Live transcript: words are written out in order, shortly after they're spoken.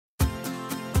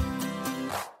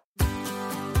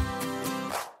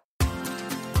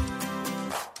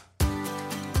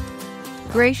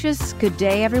Gracious good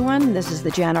day, everyone. This is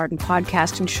the Jan Arden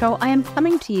Podcast and Show. I am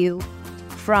coming to you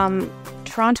from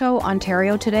Toronto,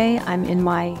 Ontario today. I'm in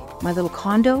my little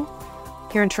condo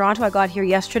here in Toronto. I got here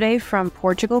yesterday from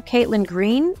Portugal. Caitlin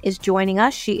Green is joining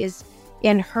us. She is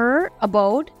in her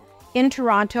abode in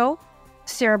Toronto.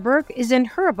 Sarah Burke is in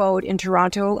her abode in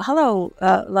Toronto. Hello,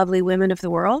 lovely women of the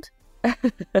world.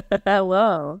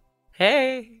 Hello.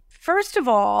 Hey. First of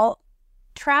all,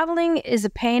 traveling is a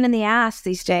pain in the ass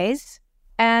these days.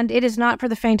 And it is not for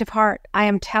the faint of heart. I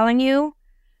am telling you,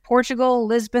 Portugal,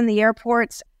 Lisbon, the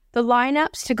airports, the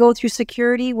lineups to go through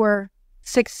security were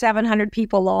 600-700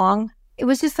 people long. It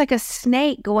was just like a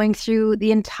snake going through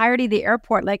the entirety of the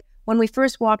airport. Like when we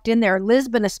first walked in there,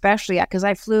 Lisbon especially, because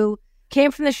I came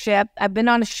from the ship. I've been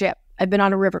on a ship. I've been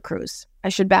on a river cruise. I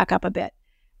should back up a bit.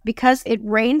 Because it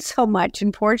rained so much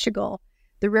in Portugal,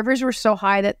 the rivers were so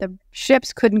high that the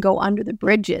ships couldn't go under the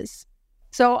bridges.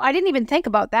 So I didn't even think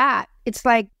about that. It's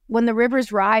like when the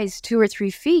rivers rise 2 or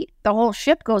 3 feet, the whole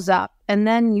ship goes up and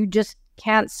then you just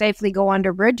can't safely go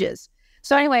under bridges.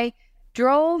 So anyway,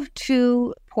 drove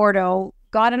to Porto,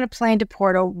 got on a plane to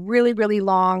Porto, really, really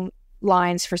long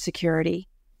lines for security.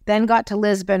 Then got to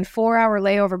Lisbon, 4-hour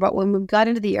layover. But when we got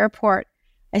into the airport,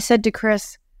 I said to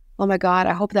Chris, oh my God,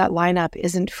 I hope that lineup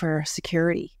isn't for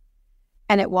security.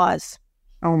 And it was.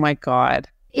 Oh my God.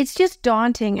 It's just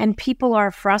daunting, and people are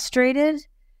frustrated.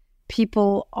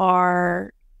 People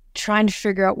are trying to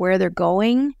figure out where they're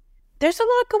going. There's a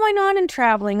lot going on in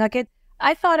traveling.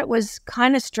 I thought it was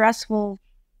kind of stressful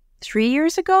 3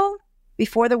 years ago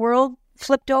before the world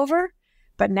flipped over,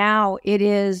 but now it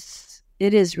is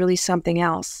really something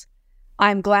else.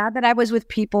 I'm glad that I was with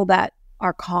people that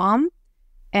are calm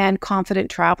and confident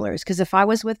travelers, because if I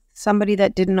was with somebody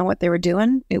that didn't know what they were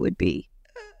doing, it would be...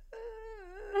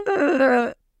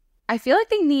 I feel like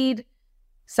they need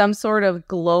some sort of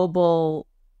global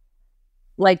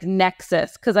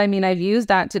nexus, because I've used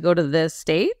that to go to the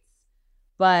States,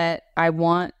 but I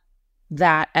want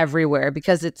that everywhere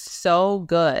because it's so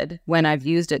good when I've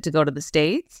used it to go to the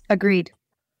States. Agreed.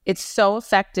 It's so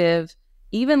effective.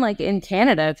 Even in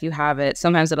Canada, if you have it,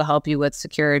 sometimes it'll help you with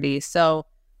security. So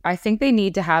I think they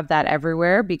need to have that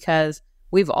everywhere because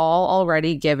we've all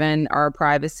already given our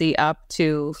privacy up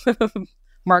to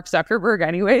Mark Zuckerberg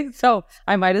anyway, so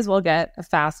I might as well get a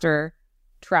faster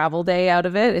travel day out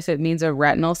of it. If it means a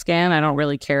retinal scan, I don't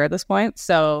really care at this point.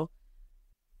 So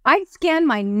I'd scan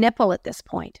my nipple at this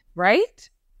point. Right?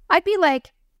 I'd be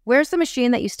like, where's the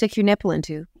machine that you stick your nipple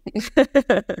into?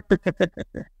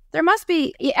 There must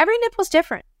be, every nipple's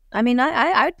different.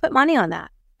 I'd put money on that.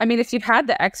 If you've had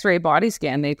the X-ray body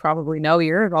scan, they probably know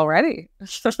yours already.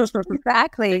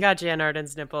 Exactly. They got Jan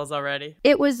Arden's nipples already.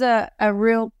 It was a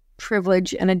real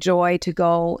privilege and a joy to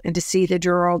go and to see the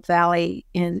Douro Valley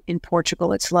in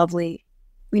Portugal. It's lovely.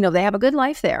 They have a good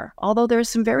life there, although there's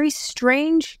some very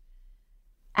strange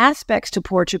aspects to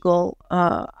Portugal.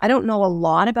 I don't know a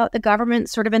lot about the government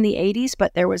sort of in the 80s,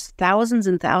 but there was thousands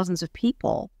and thousands of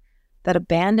people that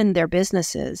abandoned their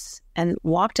businesses and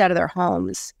walked out of their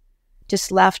homes,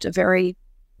 just left a very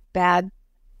bad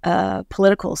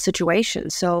political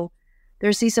situation. So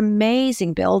there's these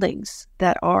amazing buildings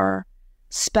that are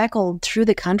speckled through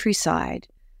the countryside,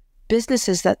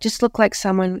 businesses that just look like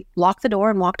someone locked the door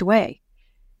and walked away.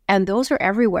 And those are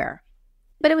everywhere.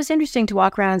 But it was interesting to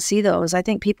walk around and see those. I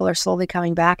think people are slowly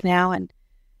coming back now. And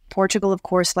Portugal, of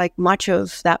course, like much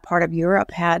of that part of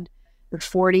Europe, had the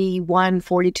 41,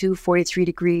 42, 43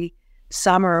 degree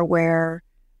summer where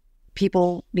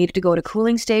people needed to go to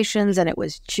cooling stations and it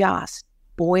was just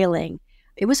boiling.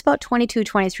 It was about 22,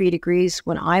 23 degrees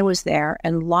when I was there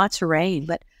and lots of rain.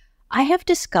 But I have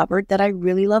discovered that I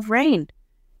really love rain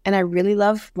and I really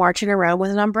love marching around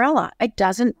with an umbrella. It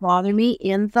doesn't bother me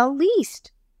in the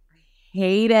least. I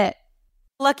hate it.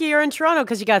 Lucky you're in Toronto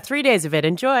because you got 3 days of it.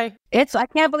 Enjoy. I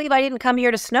can't believe I didn't come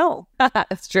here to snow.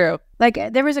 That's true.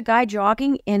 There was a guy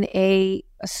jogging in a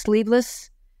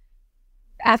sleeveless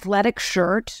athletic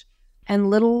shirt and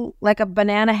little, a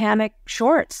banana hammock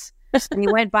shorts. And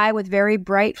he went by with very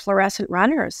bright fluorescent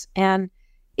runners. And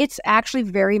it's actually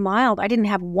very mild. I didn't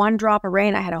have one drop of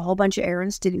rain. I had a whole bunch of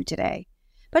errands to do today.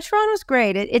 But Toronto's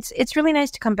great. It's really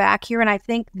nice to come back here. And I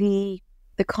think the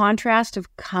contrast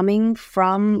of coming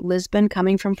from Lisbon,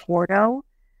 coming from Porto,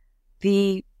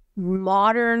 the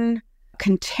modern,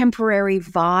 contemporary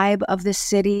vibe of the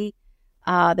city,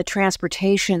 the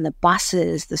transportation, the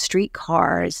buses, the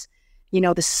streetcars,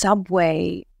 the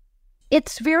subway.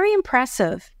 It's very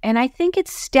impressive. And I think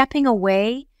it's stepping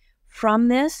away from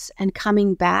this and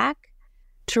coming back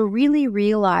to really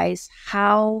realize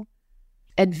how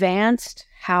advanced,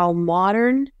 how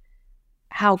modern,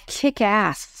 how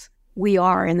kick-ass we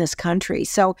are in this country.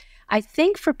 So I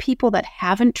think for people that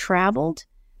haven't traveled,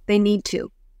 they need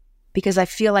to, because I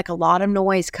feel like a lot of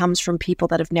noise comes from people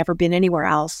that have never been anywhere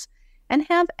else and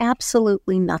have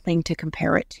absolutely nothing to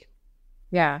compare it to.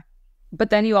 Yeah. But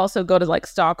then you also go to like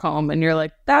Stockholm and you're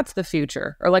like, that's the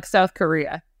future. Or like South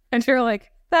Korea. And you're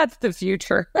like, that's the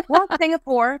future. Well,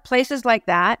 Singapore, places like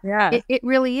that. Yeah. It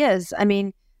really is. I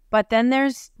mean, but then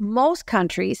there's most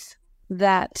countries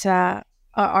that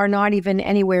are not even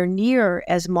anywhere near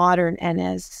as modern and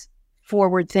as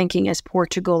forward thinking as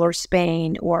Portugal or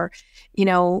Spain or,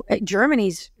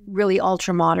 Germany's really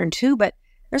ultra modern too. But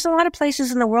there's a lot of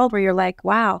places in the world where you're like,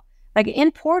 wow, like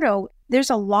in Porto, there's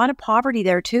a lot of poverty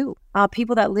there too.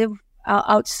 People that live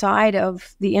outside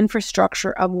of the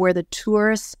infrastructure of where the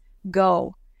tourists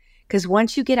go. Because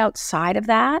once you get outside of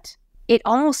that, it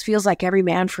almost feels like every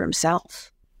man for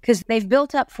himself. Because they've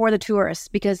built up for the tourists,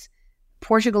 because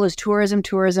Portugal is tourism,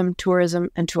 tourism, tourism,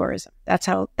 and tourism.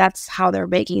 That's how they're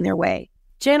making their way.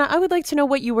 Jana, I would like to know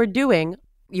what you were doing.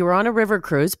 You were on a river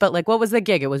cruise, but like, what was the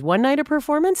gig? It was one night of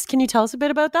performance. Can you tell us a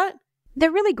bit about that?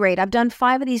 They're really great. I've done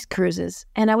 5 of these cruises,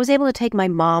 and I was able to take my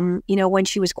mom, when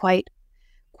she was quite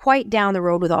down the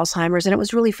road with Alzheimer's, and it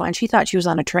was really fun. She thought she was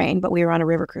on a train, but we were on a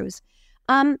river cruise.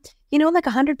 Like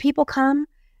 100 people come,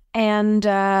 and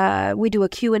we do a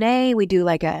Q&A. We do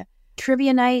like a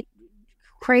trivia night,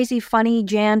 crazy, funny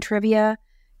Jan trivia.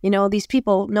 These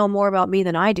people know more about me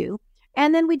than I do.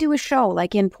 And then we do a show.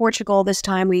 Like in Portugal this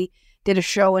time, we did a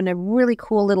show in a really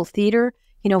cool little theater,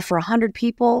 for 100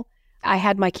 people. I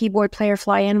had my keyboard player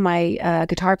fly in, my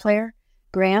guitar player,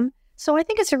 Graham. So I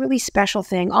think it's a really special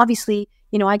thing. Obviously,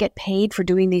 I get paid for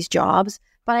doing these jobs,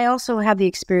 but I also have the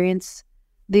experience,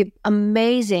 the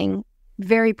amazing,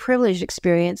 very privileged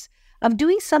experience of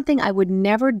doing something I would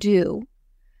never do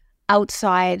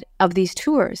outside of these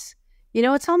tours.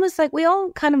 It's almost like we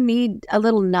all kind of need a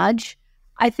little nudge.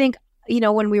 I think,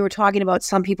 when we were talking about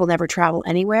some people never travel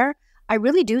anywhere, I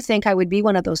really do think I would be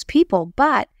one of those people.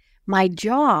 But my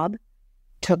job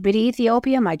took me to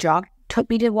Ethiopia. My job took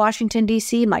me to Washington,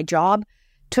 D.C. My job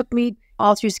took me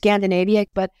all through Scandinavia.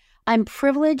 But I'm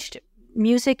privileged.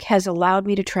 Music has allowed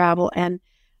me to travel. And,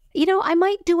 I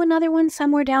might do another one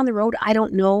somewhere down the road. I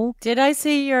don't know. Did I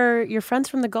see your friends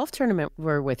from the golf tournament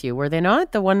were with you? Were they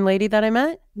not? The one lady that I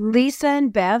met? Lisa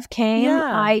and Bev came.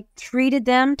 Yeah. I treated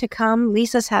them to come.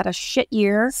 Lisa's had a shit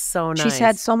year. So nice. She's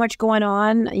had so much going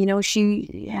on.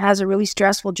 She has a really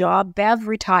stressful job. Bev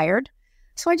retired.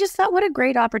 So I just thought, what a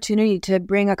great opportunity to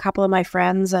bring a couple of my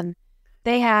friends, and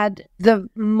they had the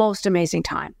most amazing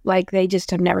time. Like, they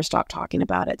just have never stopped talking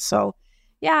about it. So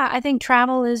yeah, I think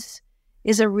travel is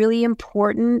a really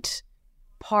important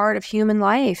part of human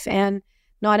life, and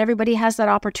not everybody has that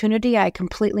opportunity. I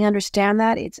completely understand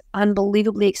that. It's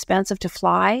unbelievably expensive to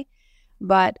fly,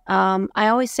 but I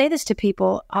always say this to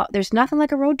people, there's nothing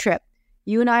like a road trip.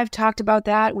 You and I have talked about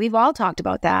that. We've all talked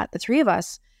about that, the 3 of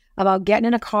us, about getting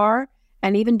in a car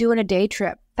and even doing a day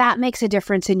trip. That makes a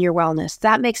difference in your wellness.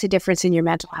 That makes a difference in your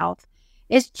mental health.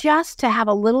 It's just to have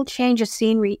a little change of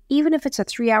scenery, even if it's a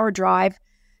 3-hour drive,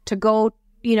 to go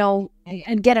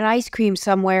and get an ice cream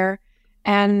somewhere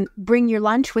and bring your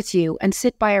lunch with you and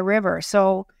sit by a river.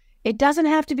 So it doesn't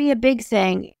have to be a big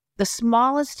thing. The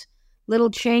smallest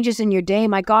little changes in your day.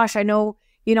 My gosh, I know,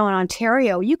 in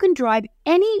Ontario, you can drive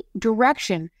any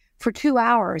direction for 2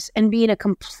 hours and be in a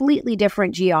completely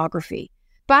different geography.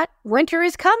 But winter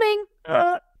is coming.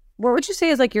 What would you say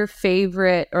is like your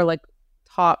favorite or like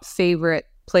top favorite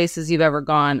places you've ever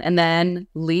gone, and then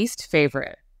least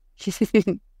favorite?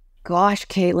 Gosh,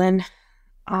 Caitlin.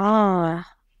 I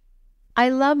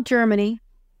love Germany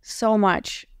so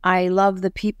much. I love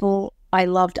the people. I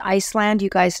loved Iceland. You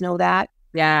guys know that.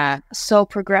 Yeah. So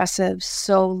progressive,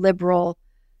 so liberal,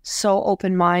 so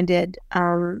open-minded.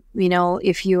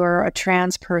 If you're a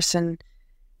trans person,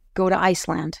 go to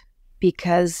Iceland,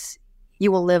 because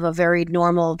you will live a very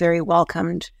normal, very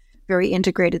welcomed, very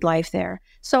integrated life there.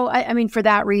 So, I mean, for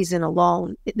that reason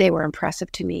alone, they were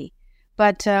impressive to me.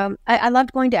 But I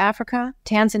loved going to Africa,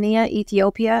 Tanzania,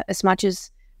 Ethiopia. As much as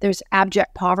there's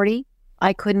abject poverty,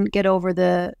 I couldn't get over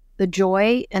the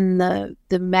joy and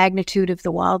the magnitude of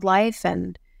the wildlife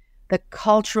and the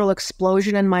cultural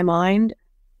explosion in my mind.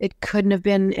 It couldn't have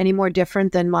been any more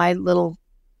different than my little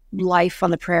life on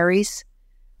the prairies,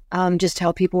 just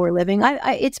how people were living.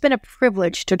 It's been a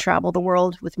privilege to travel the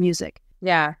world with music.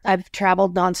 Yeah. I've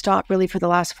traveled nonstop really for the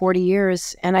last 40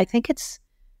 years, and I think it's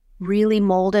really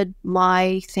molded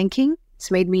my thinking. It's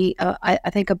made me, I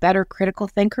think, a better critical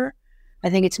thinker. I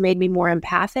think it's made me more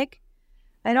empathic.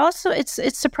 And also, it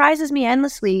surprises me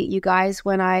endlessly, you guys,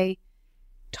 when I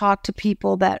talk to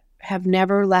people that have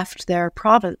never left their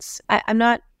province. I'm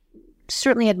not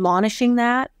certainly admonishing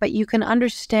that, but you can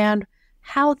understand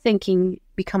how thinking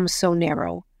becomes so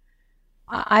narrow.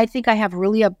 I think I have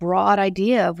really a broad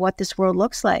idea of what this world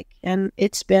looks like, and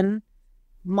it's been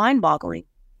mind-boggling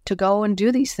to go and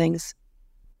do these things.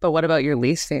 But what about your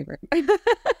least favorite?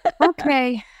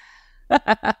 Okay.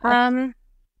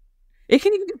 It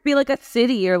can even be like a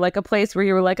city or like a place where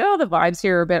you were like, oh, the vibes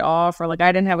here are a bit off, or like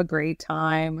I didn't have a great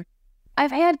time.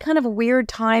 I've had kind of weird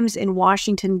times in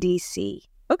Washington, D.C.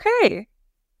 Okay.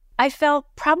 I felt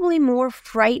probably more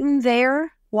frightened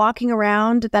there walking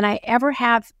around than I ever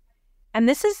have. And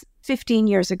this is 15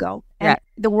 years ago, and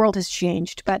the world has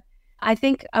changed. But I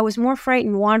think I was more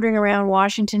frightened wandering around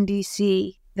Washington,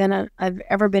 D.C. than I've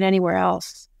ever been anywhere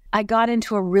else. I got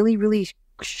into a really, really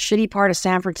shitty part of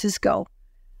San Francisco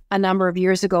a number of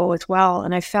years ago as well,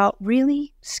 and I felt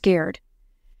really scared.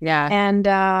 Yeah. And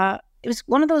it was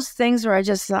one of those things where I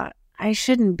just thought, I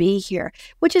shouldn't be here,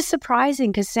 which is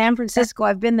surprising because San Francisco,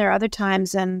 I've been there other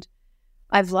times and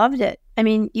I've loved it. I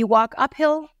mean, you walk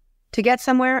uphill to get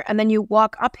somewhere and then you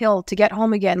walk uphill to get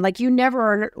home again. Like you never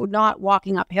are not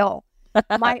walking uphill.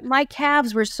 My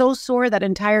calves were so sore that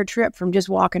entire trip from just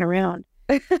walking around.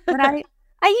 But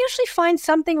I usually find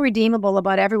something redeemable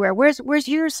about everywhere. Where's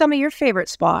some of your favorite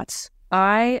spots?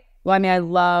 I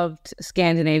loved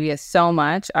Scandinavia so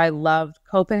much. I loved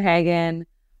Copenhagen.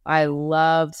 I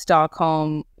loved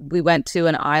Stockholm. We went to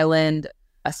an island,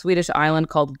 a Swedish island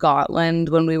called Gotland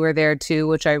when we were there too,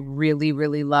 which I really,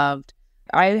 really loved.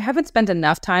 I haven't spent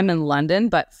enough time in London,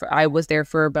 but I was there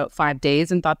for about 5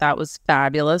 days and thought that was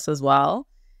fabulous as well.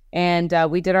 And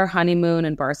we did our honeymoon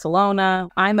in Barcelona.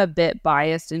 I'm a bit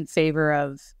biased in favor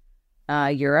of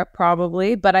Europe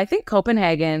probably, but I think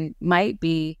Copenhagen might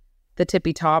be the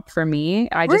tippy top for me.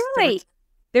 Really?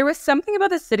 There was something about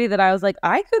the city that I was like,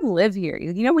 I could live here.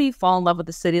 You know when you fall in love with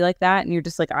a city like that and you're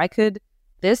just like,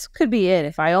 this could be it.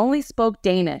 If I only spoke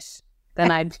Danish,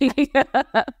 then I'd be.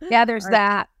 Yeah, there's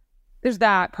that. There's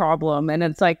that problem. And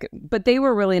it's like, but they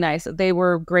were really nice. They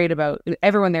were great about,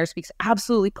 everyone there speaks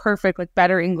absolutely perfect, like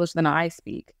better English than I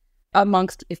speak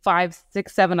amongst 5,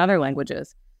 6, 7 other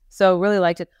languages. So really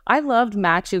liked it. I loved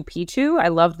Machu Picchu. I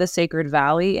loved the Sacred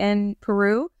Valley in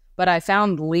Peru, but I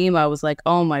found Lima was like,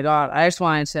 oh my God, I just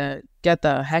wanted to get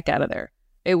the heck out of there.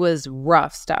 It was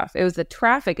rough stuff. It was the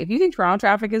traffic. If you think Toronto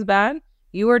traffic is bad,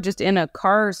 you are just in a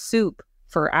car soup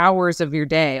for hours of your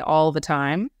day all the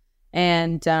time.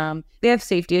 And they have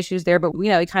safety issues there, but we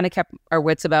kind of kept our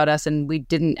wits about us and we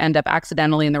didn't end up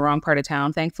accidentally in the wrong part of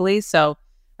town, thankfully. So,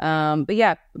 but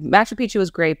yeah, Machu Picchu was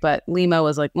great, but Lima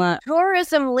was like, meh.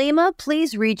 Tourism Lima,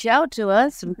 please reach out to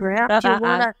us and perhaps you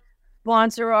want to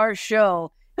sponsor our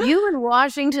show. You in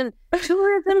Washington,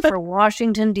 tourism for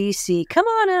Washington, D.C. Come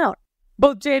on out.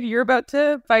 Well, Jane, you're about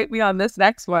to fight me on this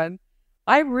next one.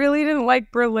 I really didn't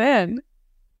like Berlin.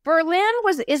 Berlin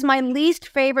is my least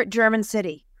favorite German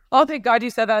city. Oh, thank God you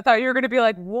said that. I thought you were going to be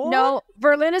like, what? No,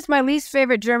 Berlin is my least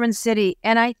favorite German city.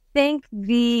 And I think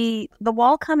the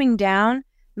wall coming down,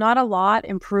 not a lot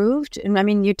improved. And I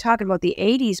mean, you're talking about the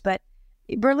 80s, but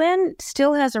Berlin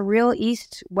still has a real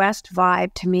East-West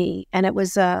vibe to me. And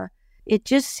it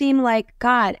just seemed like,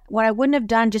 God, what I wouldn't have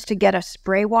done just to get a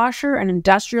spray washer, an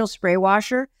industrial spray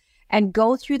washer, and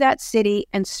go through that city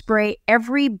and spray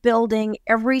every building,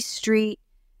 every street.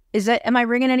 Am I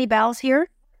ringing any bells here?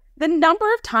 The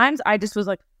number of times I just was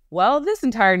like, well, this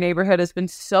entire neighborhood has been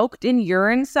soaked in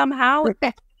urine somehow.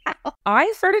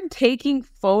 I started taking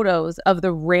photos of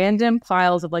the random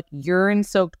piles of like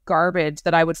urine-soaked garbage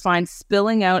that I would find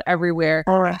spilling out everywhere.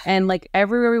 And like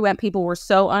everywhere we went, people were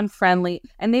so unfriendly.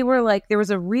 And they were like, there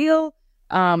was a real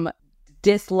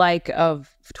dislike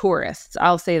of tourists.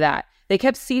 I'll say that. They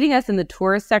kept seating us in the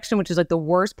tourist section, which is like the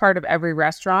worst part of every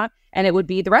restaurant. And it would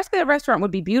be, the rest of the restaurant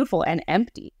would be beautiful and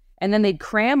empty. And then they'd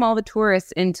cram all the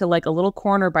tourists into like a little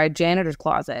corner by a janitor's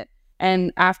closet.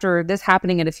 And after this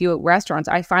happening at a few restaurants,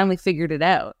 I finally figured it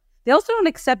out. They also don't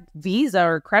accept Visa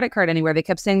or credit card anywhere. They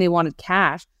kept saying they wanted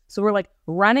cash. So we're like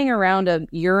running around a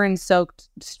urine-soaked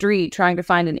street trying to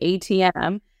find an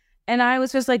ATM. And I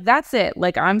was just like, that's it.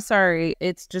 Like, I'm sorry.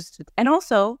 It's just, and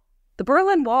also the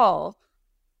Berlin Wall.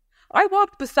 I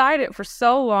walked beside it for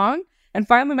so long. And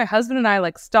finally my husband and I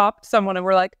like stopped someone and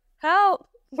we're like, help.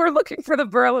 We're looking for the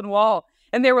Berlin Wall.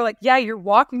 And they were like, yeah, you're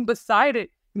walking beside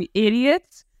it, you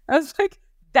idiots. I was like,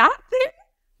 that thing?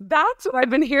 That's what I've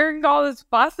been hearing all this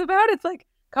fuss about? It's like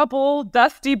a couple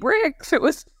dusty bricks. It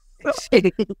was...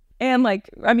 And like,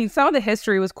 I mean, some of the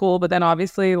history was cool, but then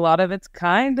obviously a lot of it's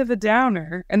kind of a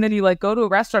downer. And then you like go to a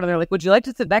restaurant and they're like, would you like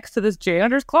to sit next to this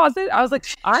janitor's closet? I was like,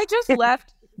 I just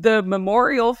left the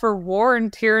memorial for war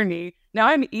and tyranny. Now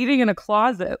I'm eating in a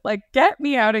closet. Like, get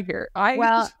me out of here.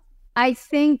 I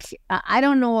think I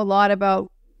don't know a lot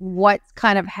about what's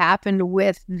kind of happened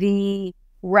with the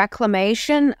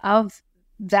reclamation of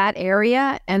that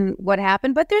area and what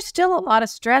happened, but there's still a lot of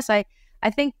stress. I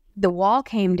think the wall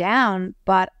came down,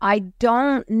 but I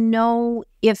don't know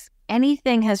if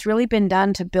anything has really been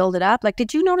done to build it up. Like,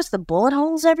 did you notice the bullet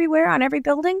holes everywhere on every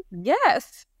building?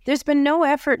 Yes. There's been no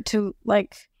effort to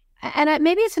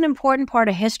maybe it's an important part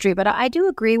of history, but I do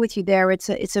agree with you there.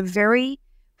 It's a very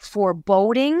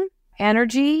foreboding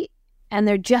energy, and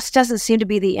there just doesn't seem to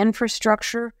be the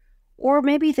infrastructure or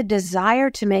maybe the desire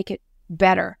to make it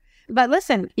better. But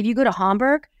listen, if you go to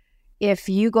Hamburg, if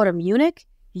you go to Munich,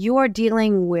 you are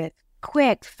dealing with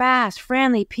quick, fast,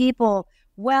 friendly people,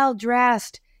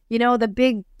 well-dressed, the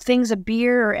big things of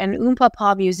beer and Oompa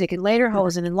Pop music and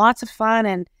Lederhosen and lots of fun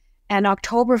and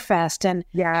Oktoberfest and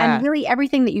really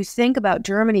everything that you think about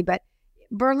Germany. But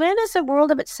Berlin is a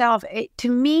world of itself. To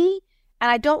me, and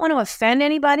I don't want to offend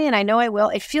anybody, and I know I will,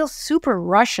 it feels super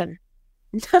Russian.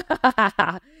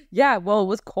 Yeah, well, it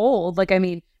was cold.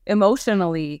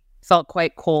 Emotionally felt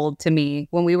quite cold to me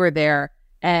when we were there.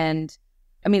 And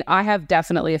I have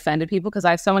definitely offended people because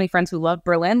I have so many friends who love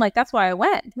Berlin. That's why I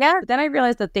went. Yeah. But then I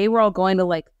realized that they were all going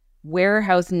to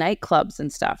warehouse nightclubs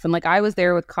and stuff. And I was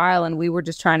there with Kyle and we were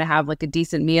just trying to have a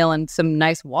decent meal and some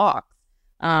nice walks.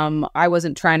 I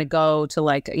wasn't trying to go to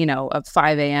a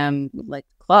 5 a.m.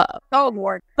 club. Oh,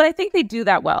 Lord. But I think they do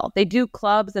that well. They do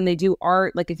clubs and they do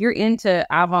art. If you're into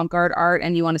avant-garde art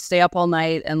and you want to stay up all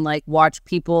night and watch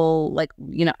people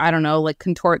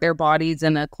contort their bodies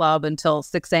in a club until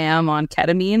 6 a.m. on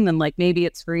ketamine, then maybe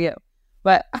it's for you.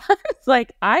 But it's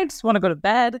I just want to go to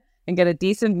bed and get a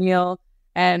decent meal.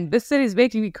 And this city's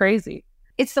making me crazy.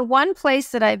 It's the one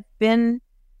place that I've been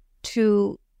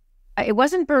to. It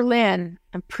wasn't Berlin.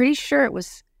 I'm pretty sure it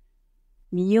was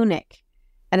Munich.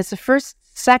 And it's the first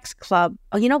sex club.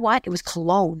 Oh, you know what? It was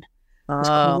Cologne. It was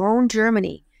Cologne,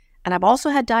 Germany. And I've also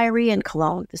had diarrhea in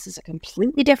Cologne. This is a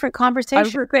completely different conversation. I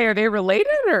was going to say, are they related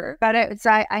or? But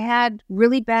I had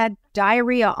really bad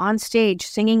diarrhea on stage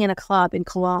singing in a club in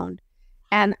Cologne.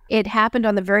 And it happened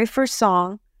on the very first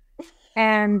song.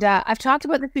 And I've talked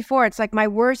about this before. It's my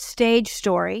worst stage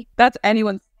story. That's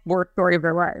anyone's worst story of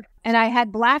their life. And I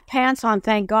had black pants on,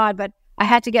 thank God, but I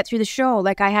had to get through the show.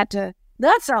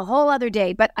 That's a whole other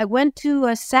day. But I went to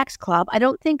a sex club. I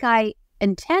don't think I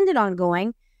intended on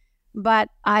going, but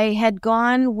I had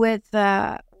gone with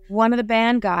one of the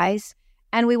band guys,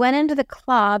 and we went into the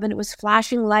club, and it was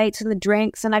flashing lights and the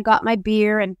drinks, and I got my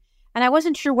beer, and I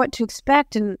wasn't sure what to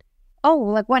expect. And,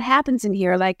 what happens in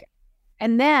here?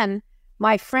 And then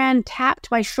my friend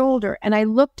tapped my shoulder, and I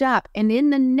looked up, and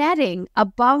in the netting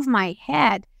above my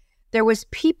head, there was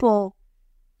people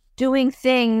doing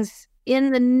things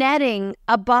in the netting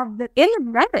above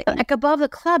above the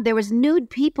club. There was nude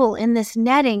people in this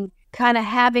netting kind of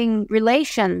having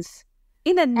relations.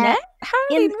 In a net?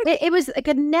 It was like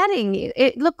a netting.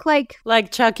 It looked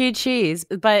like Chuck E. Cheese,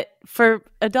 but for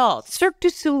adults. Cirque du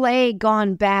Soleil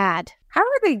gone bad. How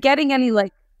are they getting any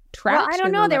traction? Well, I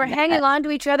don't know. They were hanging on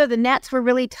to each other. The nets were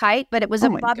really tight, but it was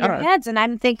above your heads. And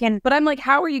I'm thinking, but I'm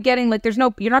how are you getting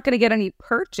you're not going to get any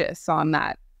purchase on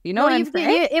that. You know what I'm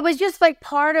saying? It was just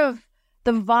part of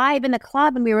the vibe in the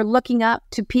club, and we were looking up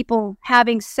to people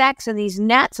having sex in these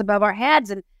nets above our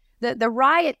heads. And the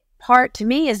riot part to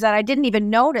me is that I didn't even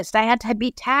notice. I had to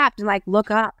be tapped and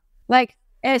look up.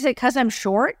 Is it because I'm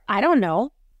short? I don't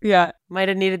know. Yeah, might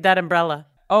have needed that umbrella.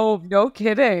 Oh, no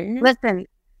kidding. Listen.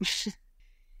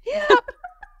 Yeah.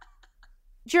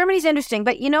 Germany's interesting,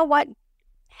 but you know what?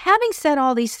 Having said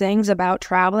all these things about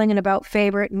traveling and about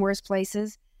favorite and worst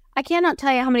places, I cannot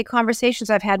tell you how many conversations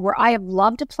I've had where I have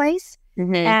loved a place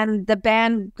and the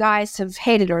band guys have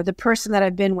hated her, the person that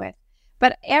I've been with.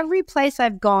 But every place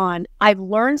I've gone, I've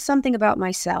learned something about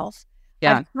myself.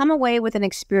 Yeah. I've come away with an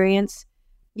experience.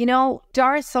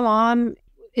 Dar es Salaam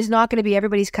is not going to be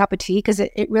everybody's cup of tea because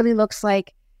it really looks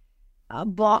like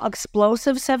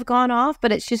explosives have gone off,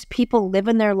 but it's just people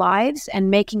living their lives and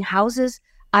making houses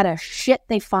out of shit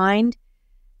they find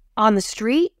on the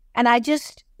street. And I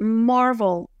just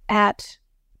marvel at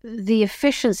the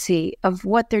efficiency of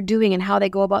what they're doing and how they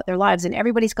go about their lives. And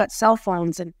everybody's got cell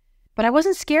phones. But I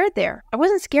wasn't scared there. I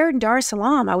wasn't scared in Dar es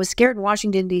Salaam. I was scared in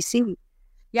Washington, D.C.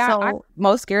 Yeah,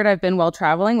 most scared I've been while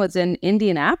traveling was in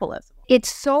Indianapolis.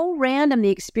 It's so random, the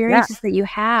experiences that you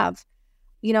have.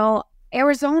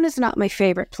 Arizona's not my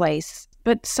favorite place,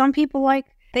 but some people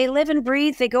they live and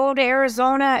breathe. They go to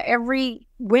Arizona every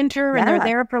winter and they're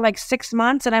there for 6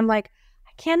 months. And I'm I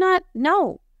cannot,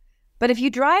 no. But if you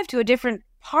drive to a different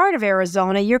part of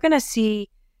Arizona, you're going to see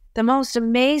the most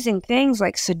amazing things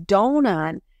like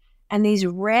Sedona and these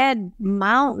red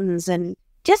mountains and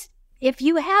just if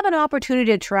you have an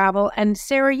opportunity to travel, and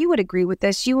Sarah, you would agree with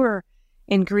this, you were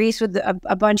in Greece with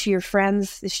a bunch of your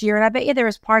friends this year, and I bet you there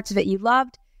was parts of it you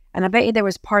loved, and I bet you there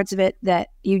was parts of it that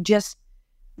you just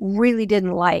really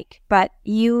didn't like, but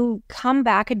you come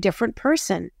back a different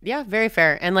person. Yeah, very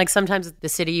fair. And like sometimes the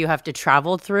city you have to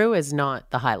travel through is not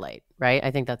the highlight, right?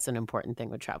 I think that's an important thing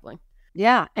with traveling.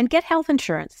 Yeah, and get health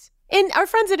insurance. And our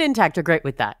friends at Intact are great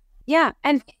with that. Yeah,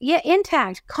 and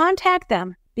Intact, contact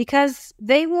them because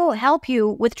they will help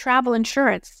you with travel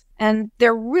insurance, and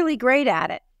they're really great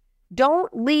at it. Don't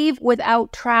leave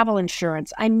without travel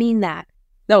insurance. I mean that.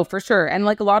 No, for sure. And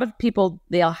like a lot of people,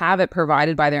 they'll have it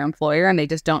provided by their employer and they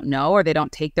just don't know, or they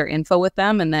don't take their info with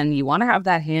them. And then you want to have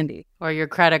that handy. Or your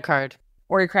credit card.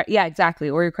 Or your credit. Yeah, exactly.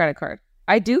 Or your credit card.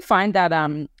 I do find that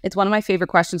it's one of my favorite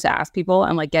questions to ask people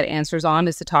and like get answers on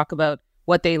is to talk about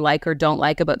what they like or don't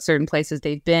like about certain places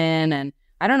they've been. And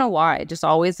I don't know why. It just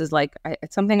always is like,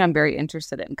 it's something I'm very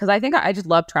interested in because I think I just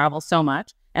love travel so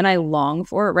much and I long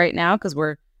for it right now because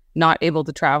we're not able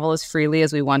to travel as freely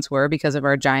as we once were because of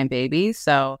our giant babies.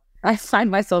 So I find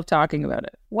myself talking about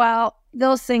it. Well,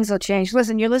 those things will change.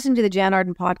 Listen, you're listening to the Jan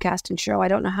Arden podcast and show. I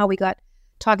don't know how we got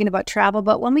talking about travel,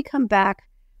 but when we come back,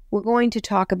 we're going to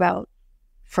talk about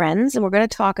Friends and we're going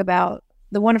to talk about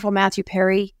the wonderful Matthew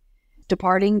Perry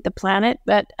departing the planet.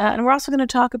 But and we're also going to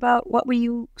talk about what will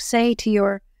you say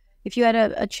to if you had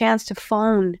a chance to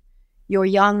phone your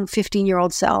young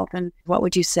 15-year-old self, and what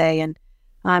would you say? And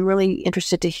I'm really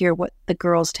interested to hear what the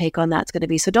girls' take on that's going to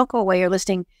be. So don't go away. You're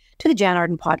listening to the Jan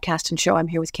Arden podcast and show. I'm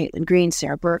here with Caitlin Green,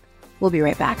 Sarah Burke. We'll be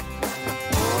right back.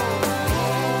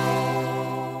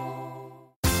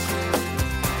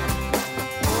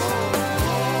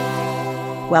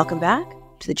 Welcome back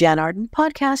to the Jan Arden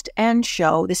podcast and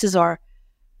show. This is our,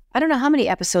 I don't know how many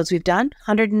episodes we've done,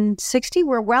 160.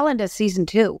 We're well into season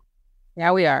 2.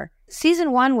 Yeah, we are.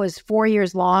 Season 1 was 4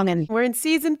 years long, and we're in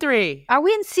season 3. Are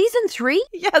we in season 3?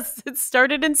 Yes, it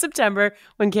started in September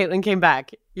when Caitlin came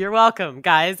back. You're welcome,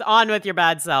 guys. On with your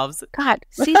bad selves. God,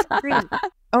 season 3.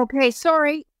 Okay,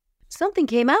 sorry. Something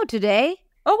came out today.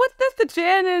 Oh, what's this? The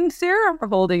Jan and Sarah are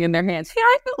holding in their hands. Hey,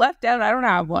 I feel left out. I don't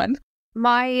have one.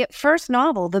 My first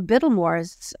novel, The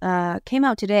Biddlemores, came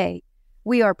out today.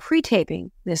 We are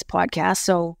pre-taping this podcast,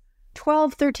 so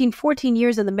 12, 13, 14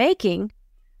 years in the making.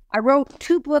 I wrote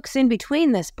 2 books in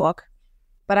between this book,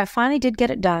 but I finally did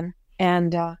get it done,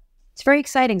 and it's very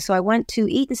exciting. So I went to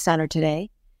Eaton Center today,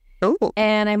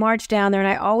 and I marched down there, and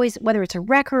I always, whether it's a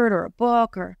record or a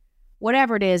book or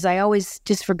whatever it is, I always,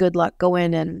 just for good luck, go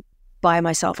in and buy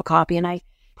myself a copy, and I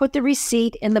put the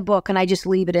receipt in the book, and I just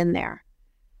leave it in there.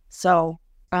 So,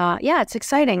 yeah, it's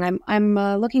exciting. I'm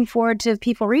looking forward to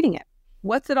people reading it.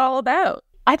 What's it all about?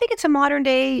 I think it's a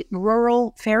modern-day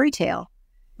rural fairy tale.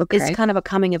 Okay. It's kind of a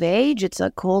coming of age. It's a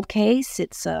cold case.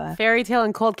 It's a fairy tale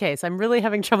and cold case. I'm really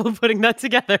having trouble putting that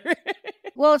together.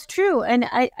 Well, it's true. And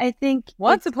I think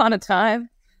once upon a time,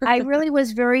 I really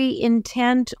was very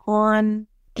intent on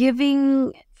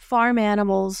giving farm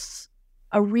animals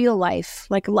a real life,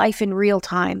 like life in real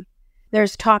time.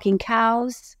 There's talking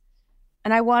cows,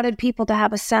 and I wanted people to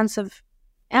have a sense of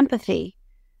empathy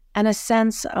and a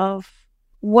sense of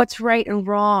what's right and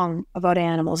wrong about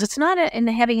animals. It's not in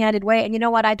a heavy-handed way. And you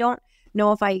know what? I don't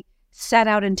know if I set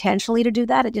out intentionally to do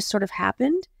that. It just sort of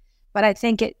happened. But I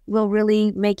think it will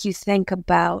really make you think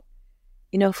about,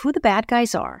 who the bad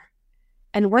guys are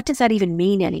and what does that even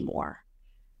mean anymore?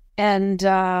 And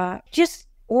just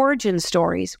origin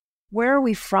stories. Where are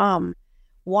we from?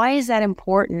 Why is that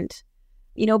important?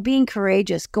 Being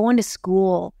courageous, going to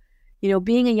school,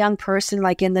 being a young person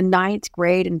like in the 9th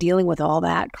grade and dealing with all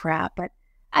that crap. But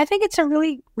I think it's a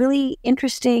really, really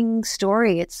interesting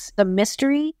story. It's a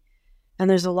mystery, and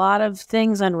there's a lot of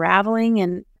things unraveling,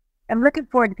 and I'm looking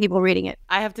forward to people reading it.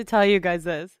 I have to tell you guys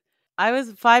this. I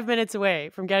was 5 minutes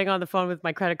away from getting on the phone with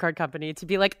my credit card company to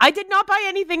be like, I did not buy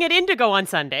anything at Indigo on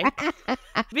Sunday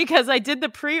because I did the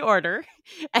pre-order.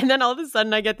 And then all of a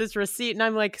sudden I get this receipt and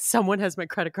I'm like, someone has my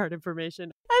credit card information.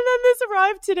 And then this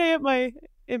arrived today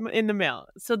at in the mail.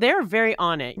 So they're very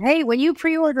on it. Hey, when you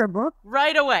pre-order a book?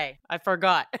 Right away. I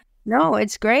forgot. No,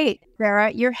 it's great.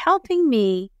 Sarah, you're helping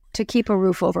me to keep a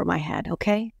roof over my head,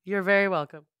 okay? You're very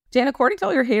welcome. Jan, according to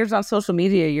all your haters on social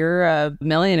media, you're a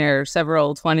millionaire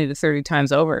several 20 to 30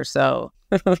 times over, so.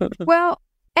 Well,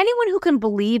 anyone who can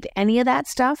believe any of that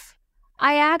stuff,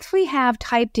 I actually have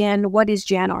typed in what is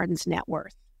Jan Arden's net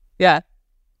worth. Yeah.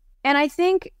 And I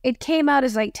think it came out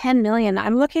as like 10 million.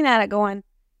 I'm looking at it going,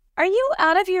 are you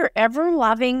out of your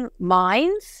ever-loving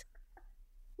minds?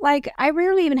 Like, I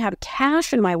rarely even have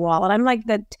cash in my wallet. I'm like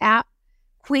the tap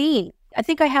queen. I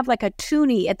think I have like a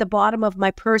toonie at the bottom of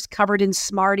my purse covered in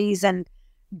Smarties and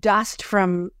dust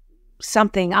from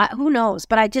something. Who knows?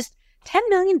 But $10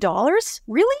 million?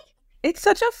 Really? It's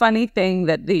such a funny thing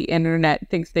that the internet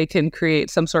thinks they can create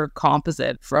some sort of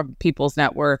composite from people's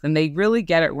net worth, and they really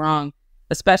get it wrong,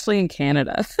 especially in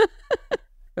Canada.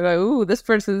 They're like, ooh, this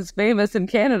person's famous in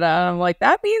Canada. And I'm like,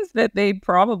 that means that they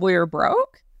probably are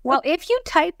broke. Well, if you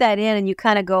type that in and you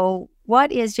kind of go,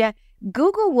 what is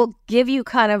Google will give you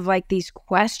kind of like these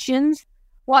questions.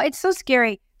 Well, it's so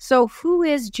scary. So who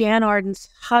is Jan Arden's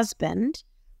husband?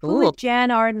 Who is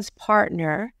Jan Arden's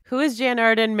partner? Who is Jan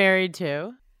Arden married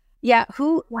to? Yeah,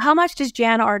 how much does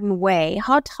Jan Arden weigh?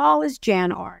 How tall is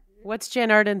Jan Arden? What's Jan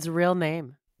Arden's real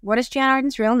name? What is Jan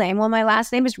Arden's real name? Well, my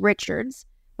last name is Richards.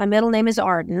 My middle name is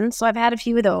Arden, so I've had a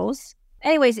few of those.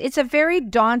 Anyways, it's a very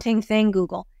daunting thing,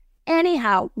 Google.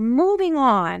 Anyhow, moving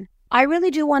on. I really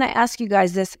do want to ask you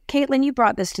guys this. Caitlin, you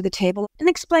brought this to the table and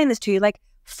explain this to you, like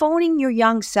phoning your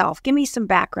young self. Give me some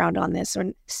background on this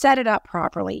or set it up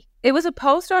properly. It was a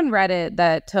post on Reddit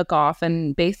that took off,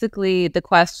 and basically the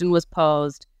question was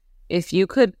posed, if you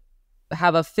could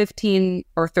have a 15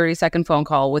 or 30-second phone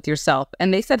call with yourself,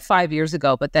 and they said 5 years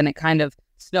ago, but then it kind of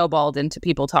snowballed into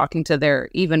people talking to their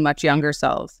even much younger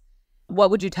selves,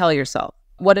 what would you tell yourself?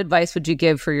 What advice would you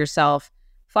give for yourself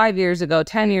 5 years ago,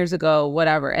 10 years ago,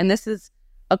 whatever? And this is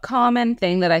a common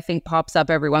thing that I think pops up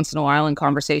every once in a while in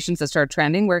conversations that start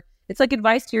trending, where it's like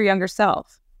advice to your younger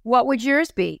self. What would yours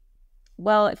be?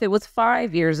 Well, if it was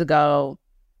 5 years ago,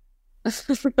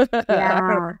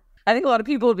 yeah. I think a lot of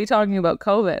people would be talking about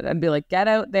COVID and be like, get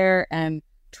out there and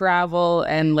travel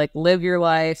and like live your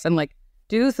life and like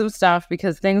do some stuff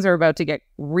because things are about to get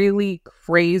really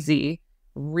crazy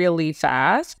really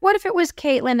fast. What if it was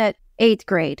Caitlin at 8th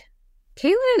grade?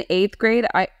 Caitlin in 8th grade,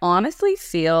 I honestly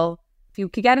feel if you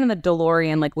could get in the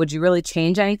DeLorean, like, would you really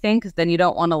change anything? Because then you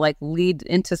don't want to like lead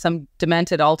into some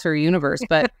demented alter universe.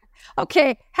 But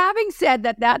okay, having said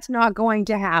that, that's not going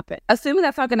to happen. Assuming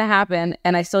that's not going to happen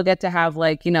and I still get to have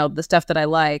like, you know, the stuff that I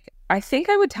like, I think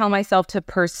I would tell myself to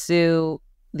pursue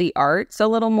the arts a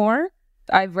little more.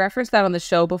 I've referenced that on the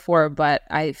show before, but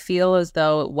I feel as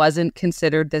though it wasn't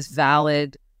considered this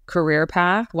valid career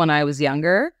path when I was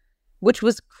younger, which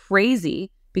was crazy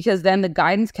because then the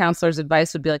guidance counselor's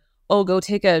advice would be like, oh, go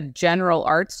take a general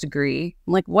arts degree.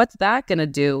 I'm like, what's that going to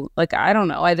do? Like, I don't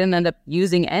know. I didn't end up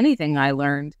using anything I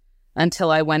learned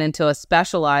until I went into a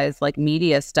specialized like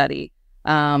media study,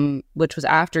 which was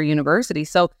after university.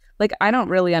 So like, I don't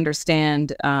really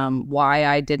understand why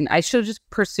I should have just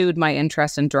pursued my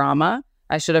interest in drama.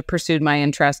 I should have pursued my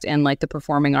interest in like the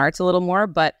performing arts a little more,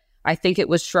 but I think it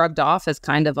was shrugged off as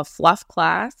kind of a fluff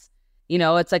class. You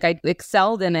know, it's like I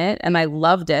excelled in it and I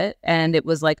loved it. And it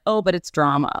was like, oh, but it's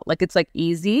drama. Like, it's like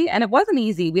easy. And it wasn't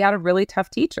easy. We had a really tough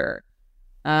teacher.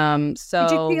 So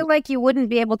did you feel like you wouldn't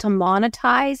be able to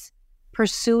monetize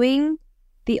pursuing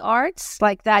the arts?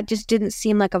 Like that just didn't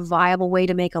seem like a viable way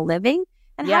to make a living?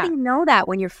 And how do you know that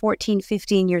when you're 14,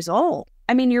 15 years old?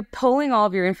 I mean, you're pulling all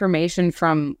of your information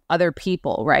from other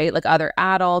people, right? Like other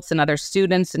adults and other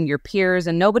students and your peers,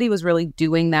 and nobody was really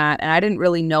doing that. And I didn't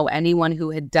really know anyone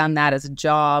who had done that as a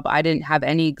job. I didn't have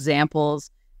any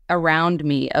examples around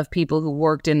me of people who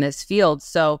worked in this field.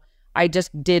 So I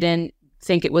just didn't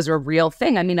think it was a real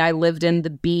thing. I mean, I lived in the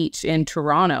beach in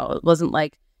Toronto. It wasn't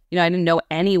like, you know, I didn't know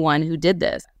anyone who did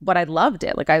this, but I loved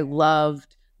it. Like I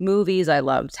loved movies, I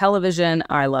loved television,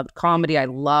 I loved comedy.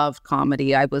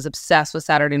 I was obsessed with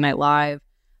Saturday Night Live.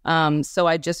 So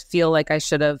I just feel like I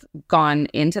should have gone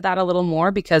into that a little more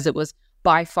because it was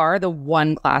by far the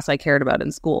one class I cared about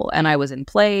in school. And I was in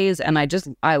plays and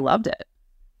I loved it.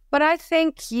 But I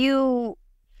think you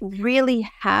really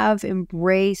have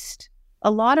embraced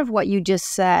a lot of what you just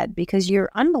said because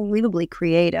you're unbelievably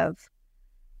creative.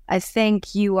 I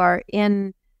think you are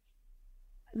in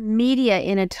media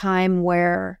in a time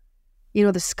where, you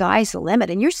know, the sky's the limit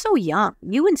and you're so young.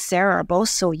 You and Sarah are both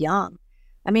so young.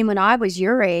 I mean, when I was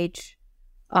your age,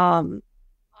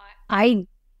 I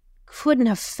couldn't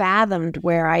have fathomed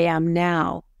where I am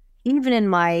now, even in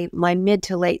my mid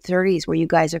to late 30s where you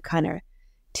guys are kind of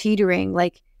teetering.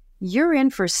 Like, you're in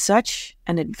for such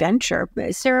an adventure.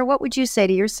 Sarah, what would you say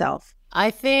to yourself?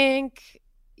 I think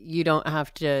you don't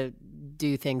have to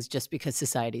do things just because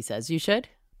society says you should.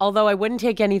 Although I wouldn't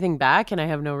take anything back and I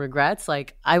have no regrets.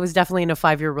 Like, I was definitely in a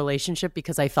 5-year relationship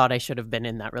because I thought I should have been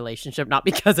in that relationship, not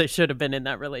because I should have been in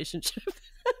that relationship.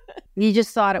 You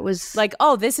just thought it was like,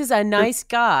 oh, this is a nice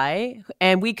guy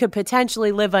and we could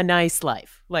potentially live a nice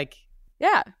life. Like,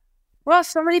 yeah. Well,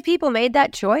 so many people made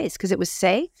that choice because it was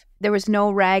safe. There was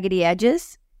no raggedy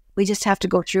edges. We just have to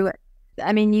go through it.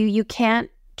 I mean, you can't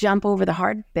jump over the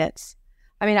hard bits.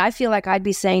 I mean, I feel like I'd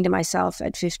be saying to myself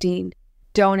at 15,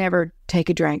 don't ever take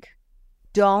a drink.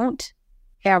 Don't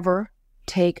ever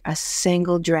take a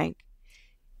single drink,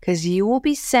 because you will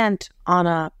be sent on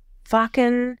a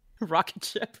fucking rocket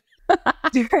ship.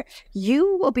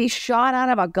 You will be shot out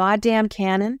of a goddamn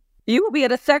cannon. You will be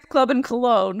at a sex club in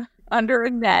Cologne under a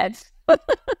net.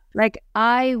 Like,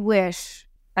 I wish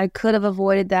I could have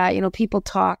avoided that. You know, people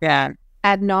talk ad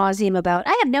nauseum about,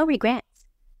 I have no regrets.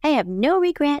 I have no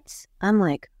regrets. I'm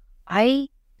like, I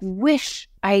wish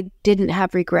I didn't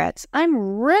have regrets. I'm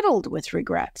riddled with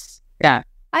regrets. Yeah.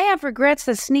 I have regrets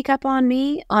that sneak up on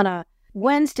me on a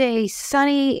Wednesday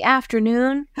sunny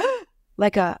afternoon,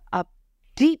 like a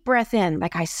deep breath in,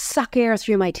 like I suck air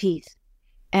through my teeth,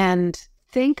 and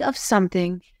think of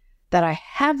something that I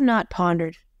have not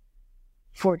pondered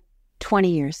for 20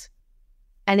 years.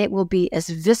 And it will be as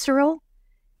visceral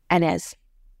and as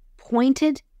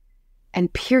pointed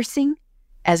and piercing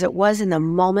as it was in the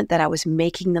moment that I was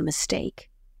making the mistake.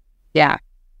 Yeah.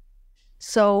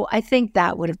 So I think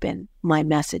that would have been my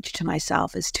message to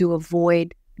myself, is to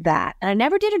avoid that. And I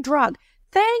never did a drug.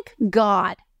 Thank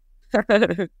God.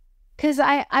 Because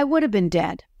I would have been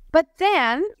dead. But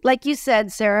then, like you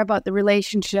said, Sarah, about the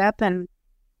relationship and,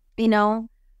 you know,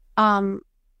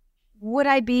 would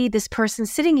I be this person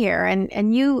sitting here?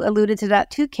 And you alluded to that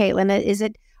too, Caitlin. Is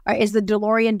the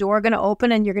DeLorean door going to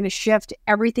open and you're going to shift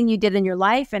everything you did in your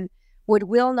life? And would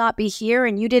Will not be here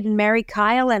and you didn't marry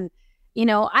Kyle? And, you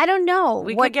know, I don't know.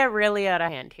 We could get really out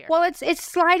of hand here. Well, it's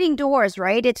sliding doors,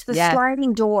 right? It's the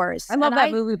sliding doors. I love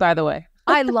that movie, by the way.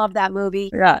 I love that movie.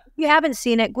 Yeah. If you haven't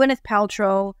seen it, Gwyneth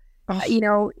Paltrow, you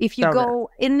know, if you go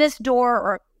in this door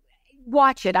or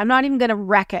watch it, I'm not even going to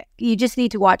wreck it. You just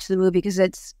need to watch the movie because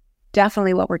it's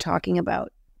definitely what we're talking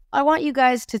about. I want you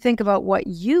guys to think about what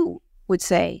you would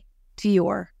say to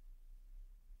your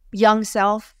young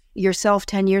self, yourself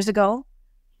 10 years ago.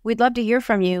 We'd love to hear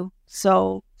from you.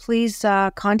 So please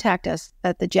contact us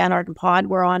at the Jan Arden Pod.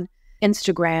 We're on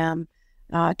Instagram,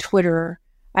 Twitter.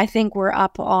 I think we're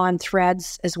up on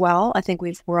Threads as well. I think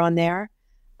we're on there.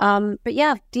 But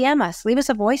yeah, DM us. Leave us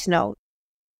a voice note.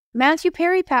 Matthew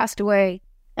Perry passed away.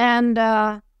 And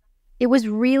it was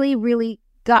really, really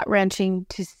gut-wrenching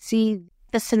to see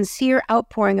the sincere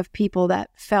outpouring of people that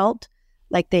felt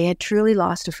like they had truly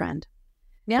lost a friend.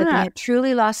 Yeah. That they had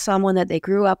truly lost someone that they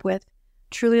grew up with,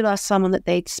 truly lost someone that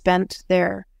they'd spent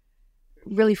their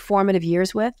really formative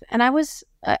years with. And I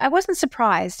wasn't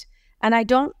surprised. And I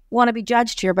don't want to be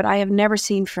judged here, but I have never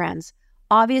seen Friends.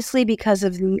 Obviously, because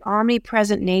of the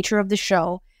omnipresent nature of the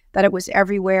show, that it was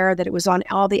everywhere, that it was on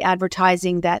all the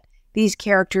advertising, that these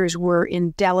characters were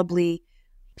indelibly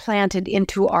planted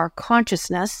into our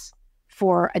consciousness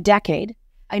for a decade.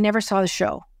 I never saw the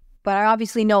show, but I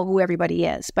obviously know who everybody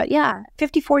is. But yeah,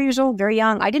 54 years old, very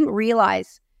young. I didn't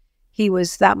realize he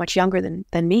was that much younger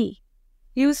than me.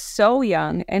 He was so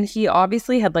young, and he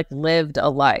obviously had like lived a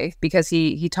life, because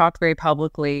he talked very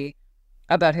publicly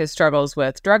about his struggles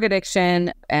with drug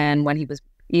addiction, and when he was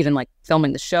even like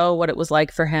filming the show, what it was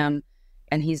like for him.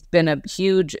 And he's been a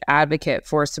huge advocate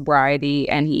for sobriety,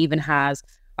 and he even has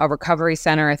a recovery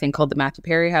center, I think, called the Matthew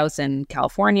Perry House in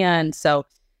California. And so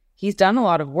he's done a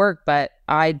lot of work, but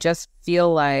I just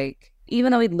feel like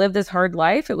even though he'd lived this hard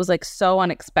life, it was like so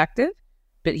unexpected.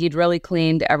 But he'd really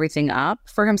cleaned everything up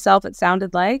for himself, it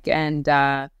sounded like. And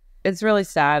it's really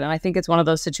sad. And I think it's one of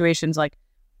those situations like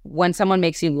when someone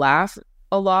makes you laugh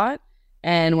a lot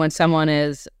and when someone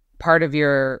is part of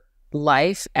your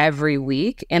life every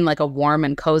week in like a warm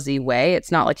and cozy way.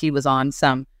 It's not like he was on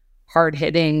some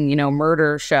hard-hitting, you know,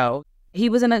 murder show. He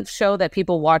was in a show that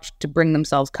people watched to bring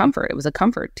themselves comfort. It was a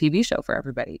comfort TV show for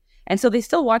everybody. And so they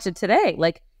still watch it today.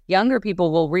 Like, younger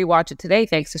people will rewatch it today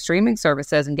thanks to streaming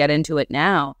services and get into it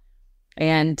now.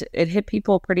 And it hit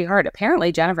people pretty hard.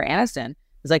 Apparently, Jennifer Aniston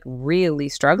is like really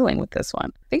struggling with this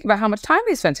one. Think about how much time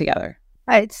they spent together.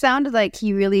 It sounded like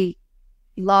he really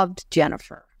loved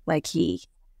Jennifer. Like he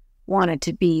wanted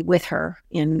to be with her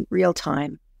in real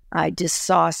time. I just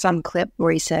saw some clip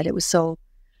where he said it was so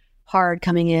hard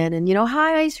coming in and, you know,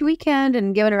 hi, nice weekend,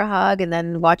 and giving her a hug and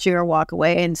then watching her walk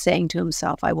away and saying to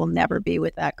himself, I will never be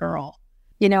with that girl.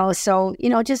 You know, so, you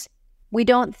know, just we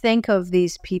don't think of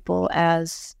these people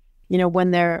as, you know, when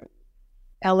they're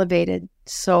elevated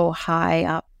so high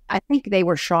up. I think they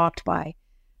were shocked by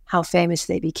how famous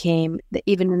they became,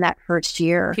 even in that first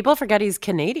year. People forget he's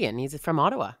Canadian. He's from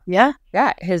Ottawa. Yeah.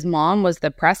 Yeah. His mom was the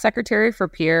press secretary for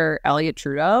Pierre Elliott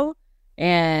Trudeau.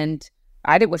 And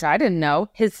which I didn't know.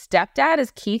 His stepdad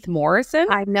is Keith Morrison.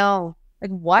 I know. Like,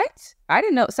 what? I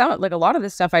didn't know. Like a lot of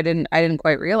this stuff I didn't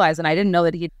quite realize. And I didn't know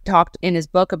that he talked in his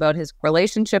book about his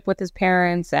relationship with his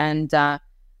parents. And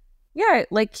yeah,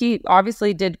 like he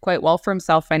obviously did quite well for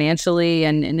himself financially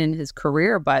and in his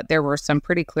career, but there were some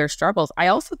pretty clear struggles. I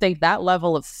also think that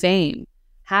level of fame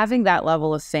having that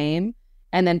level of fame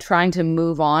and then trying to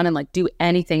move on and like do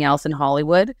anything else in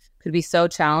Hollywood could be so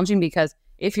challenging, because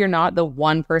if you're not the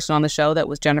one person on the show that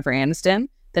was Jennifer Aniston,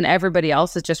 then everybody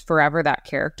else is just forever that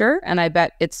character. And I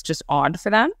bet it's just odd for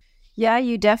them. Yeah,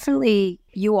 you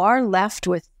are left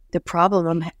with the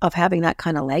problem of having that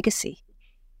kind of legacy.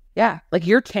 Yeah, like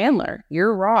you're Chandler,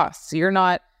 you're Ross, you're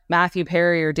not Matthew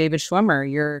Perry or David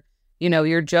Schwimmer, you're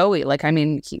Joey. Like, I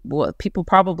mean, people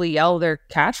probably yell their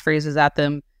catchphrases at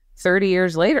them 30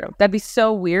 years later. That'd be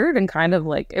so weird, and kind of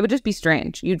like, it would just be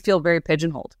strange. You'd feel very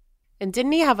pigeonholed. And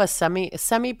didn't he have a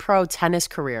semi-pro tennis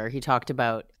career he talked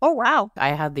about? Oh, wow. I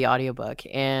had the audiobook,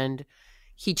 and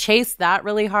he chased that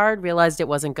really hard, realized he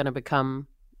wasn't going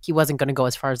to go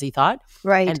as far as he thought.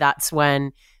 Right. And that's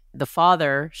when the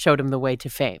father showed him the way to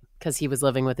fame, because he was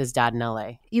living with his dad in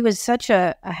LA. He was such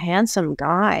a handsome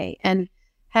guy and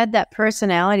had that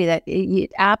personality that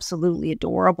absolutely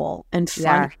adorable and fun.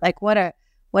 Yeah. Like what a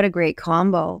great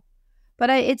combo. But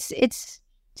it's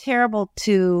terrible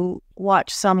to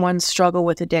watch someone struggle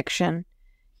with addiction.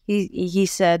 He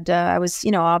said, I was,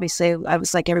 obviously I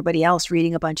was like everybody else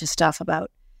reading a bunch of stuff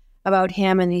about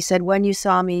him. And he said, when you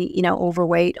saw me,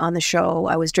 overweight on the show,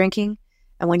 I was drinking.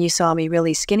 And when you saw me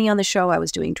really skinny on the show, I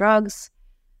was doing drugs.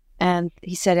 And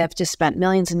he said, I've just spent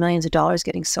millions and millions of dollars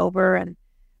getting sober.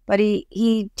 But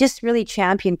he just really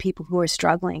championed people who are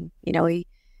struggling. He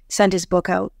sent his book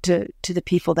out to the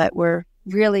people that were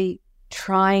really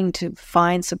trying to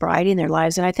find sobriety in their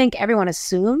lives. And I think everyone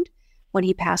assumed when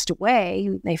he passed away,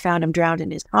 they found him drowned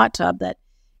in his hot tub, that,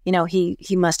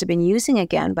 he must have been using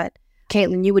again. But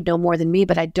Caitlin, you would know more than me,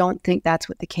 but I don't think that's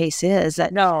what the case is.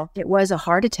 That No. It was a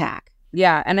heart attack.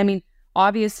 Yeah. And I mean,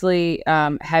 obviously,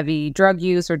 heavy drug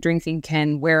use or drinking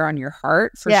can wear on your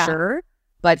heart for sure.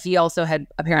 But he also had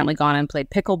apparently gone and played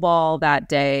pickleball that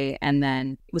day. And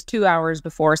then it was 2 hours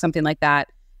before, something like that.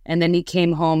 And then he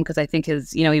came home because I think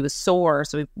he was sore.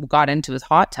 So he got into his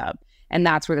hot tub. And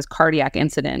that's where this cardiac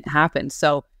incident happened.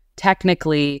 So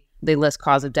technically, they list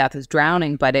cause of death as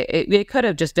drowning, but it could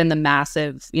have just been the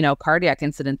massive, cardiac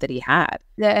incident that he had.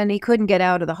 And he couldn't get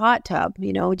out of the hot tub,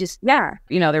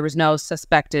 there was no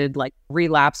suspected like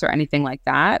relapse or anything like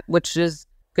that, which is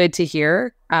good to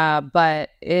hear. But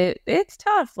it's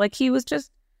tough. Like it was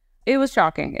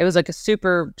shocking. It was like a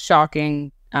super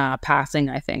shocking passing,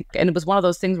 I think. And it was one of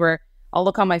those things where I'll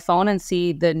look on my phone and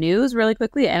see the news really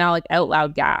quickly and I'll like out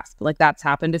loud gasp. Like that's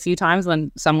happened a few times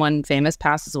when someone famous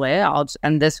passes away.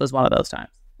 And this was one of those times.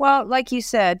 Well, like you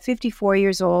said, 54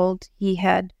 years old, he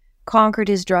had conquered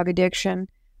his drug addiction.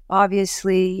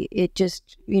 Obviously, it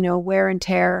just, wear and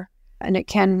tear, and it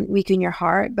can weaken your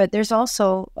heart. But there's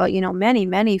also, many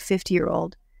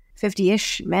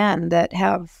 50-ish men that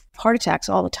have heart attacks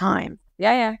all the time.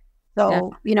 Yeah.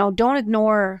 So, don't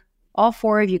ignore all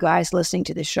four of you guys listening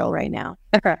to this show right now.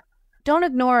 Okay. Don't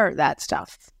ignore that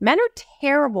stuff. Men are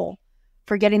terrible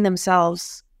for getting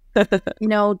themselves, to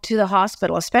the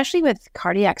hospital, especially with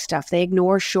cardiac stuff. They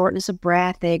ignore shortness of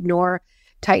breath. They ignore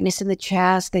tightness in the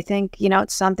chest. They think,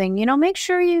 it's something, make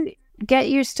sure you get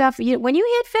your stuff. When you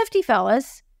hit 50,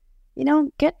 fellas,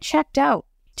 get checked out.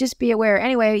 Just be aware.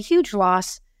 Anyway, a huge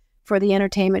loss for the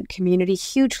entertainment community,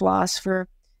 huge loss for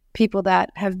people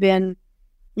that have been,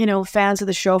 fans of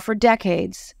the show for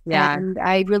decades. Yeah. And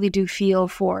I really do feel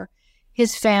for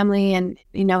his family and,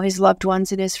 his loved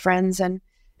ones and his friends and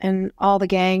all the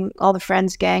gang, all the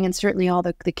Friends gang, and certainly all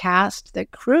the cast, the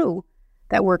crew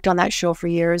that worked on that show for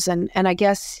years. And I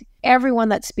guess everyone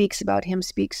that speaks about him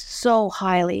speaks so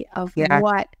highly of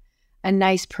what a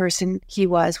nice person he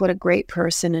was, what a great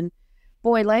person. And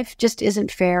boy, life just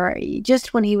isn't fair.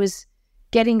 Just when he was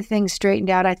getting things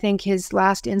straightened out, I think his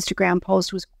last Instagram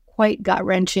post was quite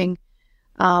gut-wrenching.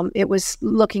 It was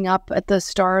looking up at the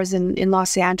stars in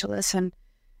Los Angeles,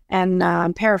 and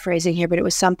I'm paraphrasing here, but it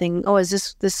was something,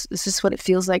 is this what it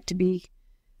feels like to be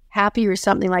happy, or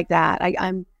something like that.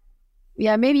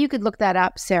 Maybe you could look that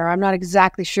up, Sarah. I'm not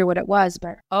exactly sure what it was,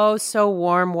 but Oh, so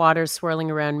warm water swirling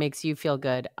around makes you feel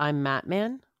good. I'm Matt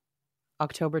Man,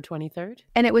 October 23rd.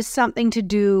 And it was something to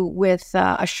do with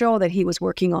a show that he was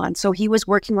working on. So he was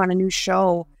working on a new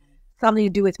show, something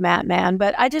to do with Matt Man.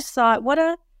 But I just thought,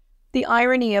 the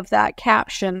irony of that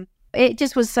caption. It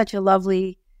just was such a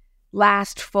lovely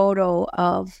last photo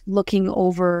of looking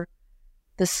over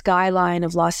the skyline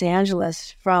of Los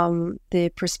Angeles from the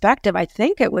perspective, I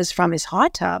think it was from his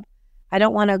hot tub. I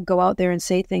don't want to go out there and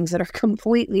say things that are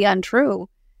completely untrue.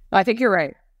 I think you're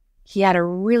right. He had a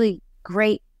really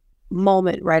great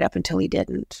moment right up until he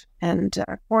didn't. And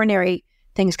coronary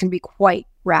things can be quite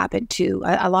rapid too.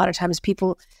 A lot of times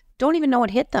people don't even know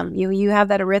what hit them. You have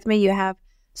that arrhythmia, you have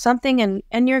something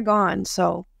and you're gone.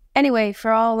 So Anyway,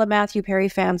 for all the Matthew Perry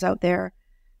fans out there,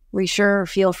 we sure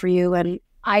feel for you, and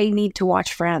I need to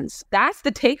watch Friends. That's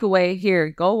the takeaway here.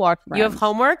 Go watch Friends. You have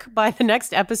homework. By the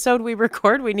next episode we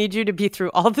record, we need you to be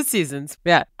through all the seasons.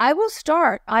 Yeah. I will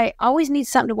start. I always need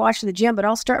something to watch in the gym, but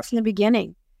I'll start from the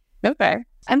beginning. Okay.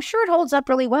 I'm sure it holds up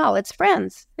really well. It's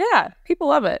Friends. Yeah. People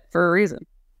love it for a reason.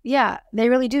 Yeah, they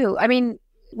really do. I mean,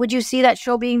 would you see that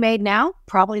show being made now?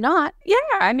 Probably not. Yeah.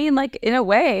 I mean, like, in a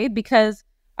way, because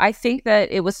I think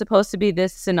that it was supposed to be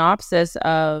this synopsis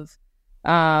of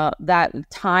that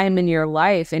time in your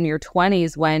life, in your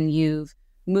 20s, when you've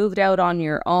moved out on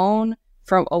your own,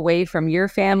 from away from your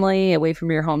family, away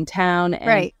from your hometown, and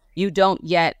Right. you don't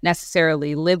yet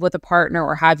necessarily live with a partner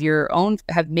or have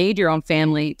made your own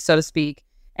family, so to speak.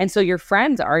 And so your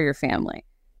friends are your family.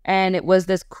 And it was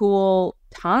this cool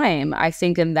time, I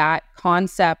think, and that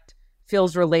concept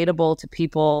feels relatable to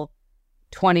people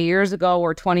 20 years ago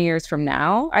or 20 years from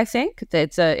now. I think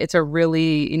it's a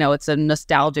really, it's a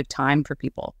nostalgic time for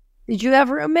people. Did you have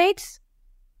roommates?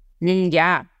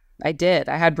 Yeah, I did.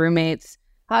 I had roommates.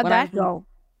 How'd When that I-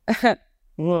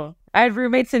 go? I had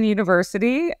roommates in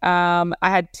university. I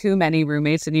had too many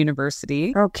roommates in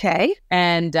university. Okay.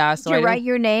 And Did so you I write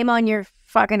your name on your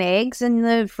fucking eggs in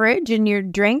the fridge and your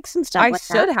drinks and stuff I like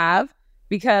should that? have,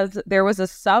 because there was a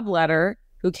subletter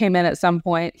who came in at some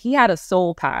point. He had a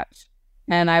soul patch.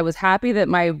 And I was happy that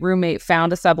my roommate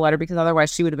found a subletter, because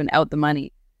otherwise she would have been out the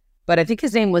money. But I think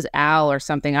his name was Al or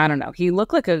something. I don't know. He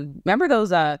looked like remember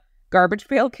those Garbage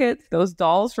Pail Kids, those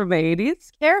dolls from the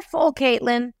 80s? Careful,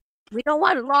 Caitlin. We don't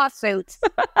want lawsuits.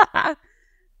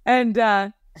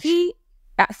 And he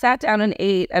sat down and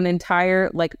ate an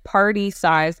entire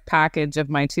party-sized package of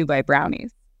my 2-bite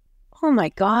brownies. Oh my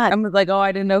God. I was like, oh,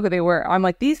 I didn't know who they were. I'm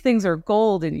like, these things are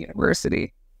gold in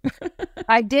university.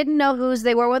 I didn't know whose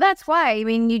they were. Well, that's why. I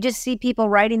mean, you just see people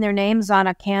writing their names on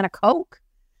a can of Coke,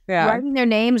 Yeah, writing their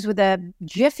names with a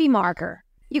Jiffy marker.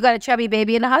 You got a chubby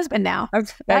baby and a husband now.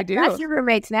 I do. That's your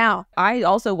roommates now. I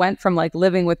also went from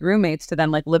living with roommates to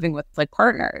then living with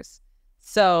partners.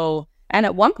 So, and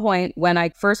at one point when I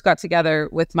first got together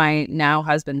with my now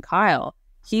husband, Kyle,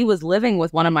 he was living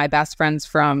with one of my best friends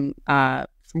from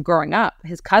growing up,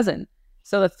 his cousin.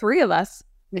 So the three of us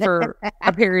for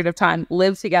a period of time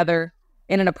lived together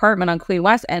in an apartment on Queen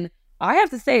West. And I have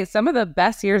to say, some of the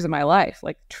best years of my life,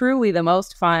 truly the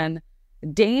most fun,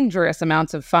 dangerous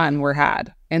amounts of fun were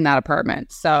had in that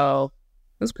apartment. So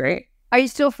it was great. Are you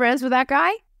still friends with that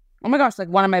guy? Oh my gosh,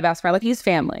 one of my best friends, he's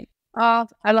family. Oh,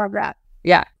 I love that.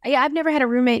 Yeah. Yeah, I've never had a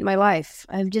roommate in my life.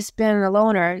 I've just been a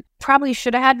loner. Probably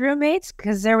should have had roommates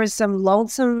because there was some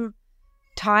lonesome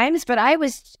times, but I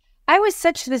was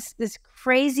such this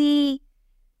crazy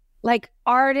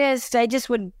artist. I just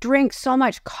would drink so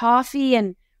much coffee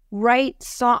and write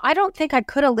song. I don't think I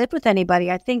could have lived with anybody.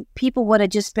 I think people would have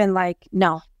just been like,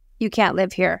 no, you can't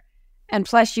live here. And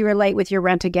plus you were late with your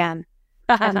rent again.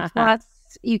 And plus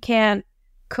you can't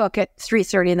cook at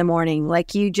 3:30 in the morning.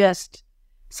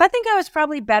 So I think I was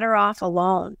probably better off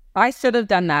alone. I should have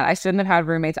done that. I shouldn't have had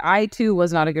roommates. I too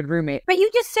was not a good roommate. But you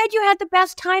just said you had the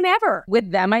best time ever.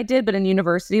 With them I did, but in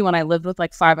university when I lived with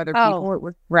 5 other people, it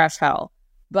was rash hell.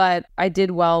 But I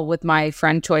did well with my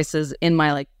friend choices in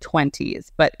my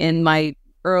 20s. But in my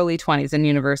early 20s in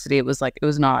university, it was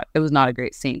not a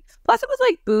great scene. Plus it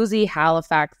was boozy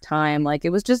Halifax time. It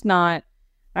was just not,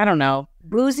 I don't know.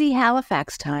 Boozy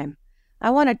Halifax time. I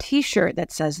want a t-shirt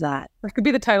that says that. That could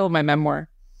be the title of my memoir.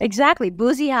 Exactly.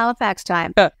 Boozy Halifax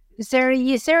time. Sarah,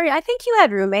 I think you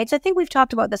had roommates. I think we've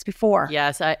talked about this before.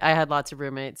 Yes, I had lots of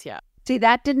roommates. Yeah. See,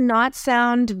 that did not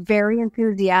sound very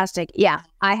enthusiastic. Yeah,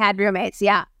 I had roommates.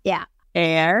 Yeah.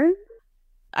 And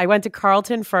I went to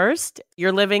Carleton first.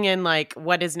 You're living in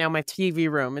what is now my TV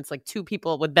room. It's 2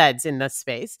 people with beds in this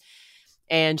space.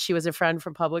 And she was a friend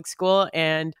from public school,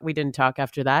 and we didn't talk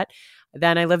after that.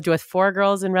 Then I lived with 4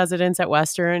 girls in residence at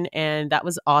Western, and that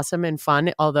was awesome and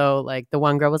fun. Although the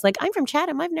one girl was like, I'm from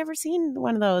Chatham. I've never seen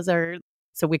one of those.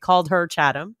 So we called her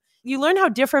Chatham. You learn how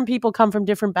different people come from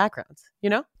different backgrounds,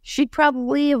 She'd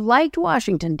probably have liked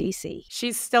Washington, D.C.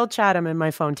 She's still Chatham in my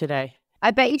phone today.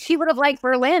 I bet she would have liked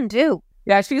Berlin, too.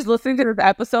 yeah, she's listening to this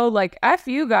episode F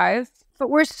you guys. But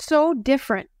we're so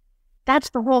different. That's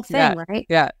the whole thing, right?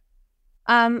 Yeah.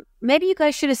 Maybe you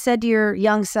guys should have said to your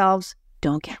young selves,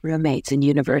 don't get roommates in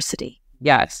university.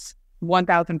 Yes.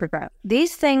 1000%.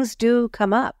 These things do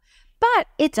come up. But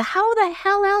it's how the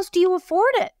hell else do you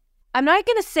afford it? I'm not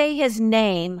going to say his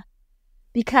name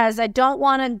because I don't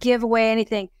want to give away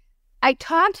anything. I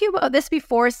talked to you about this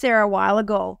before, Sarah, a while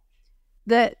ago,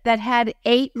 that had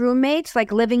 8 roommates,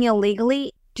 living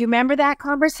illegally. Do you remember that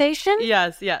conversation?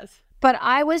 Yes. But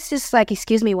I was just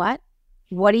excuse me, what?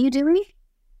 What are you doing?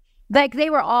 Like they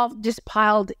were all just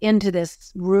piled into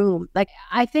this room. Like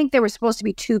I think there were supposed to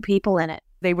be 2 people in it.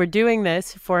 They were doing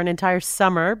this for an entire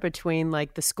summer between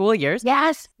like the school years.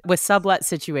 Yes. With sublet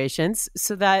situations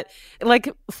so that like,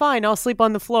 fine, I'll sleep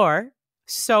on the floor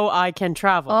so I can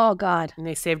travel. Oh, God. And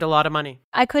they saved a lot of money.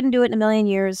 I couldn't do it in a million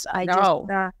years.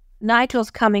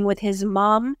 Nigel's coming with his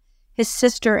mom, his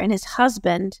sister, and his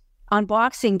husband on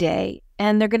Boxing Day,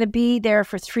 and they're going to be there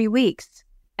for 3 weeks.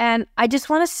 And I just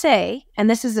want to say, and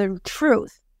this is the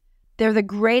truth, they're the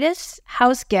greatest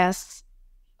house guests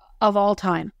of all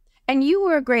time. And you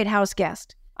were a great house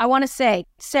guest. I want to say,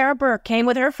 Sarah Burke came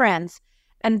with her friends,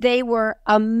 and they were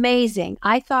amazing.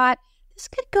 I thought this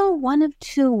could go one of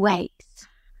 2 ways.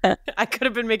 I could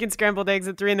have been making scrambled eggs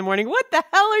at 3 a.m. What the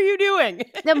hell are you doing?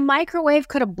 The microwave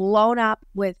could have blown up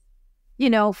with,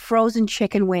 frozen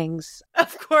chicken wings.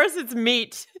 Of course it's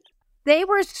meat. They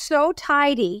were so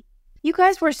tidy. You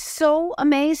guys were so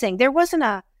amazing. There was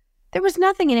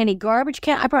nothing in any garbage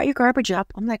can. I brought your garbage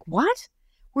up. I'm like, what?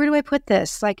 Where do I put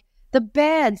this? Like the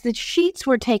beds, the sheets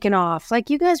were taken off.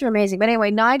 Like you guys were amazing. But anyway,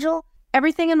 Nigel,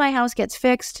 everything in my house gets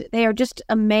fixed. They are just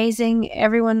amazing.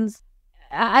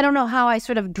 I don't know how I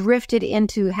sort of drifted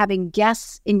into having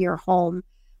guests in your home,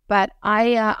 but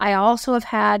I also have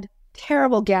had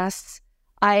terrible guests.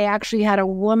 I actually had a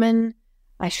woman,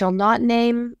 I shall not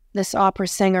name this opera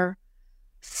singer,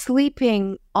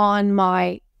 sleeping on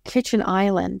my kitchen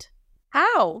island.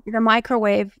 How? The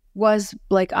microwave was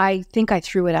like, I think I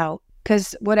threw it out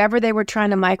because whatever they were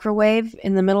trying to microwave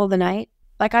in the middle of the night,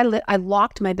 like I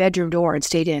locked my bedroom door and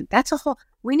stayed in.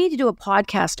 We need to do a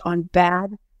podcast on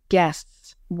bad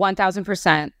guests.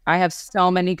 1,000%. I have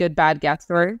so many good bad guest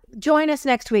stories. Join us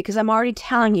next week because I'm already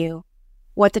telling you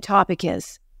what the topic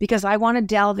is because I want to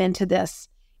delve into this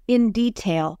in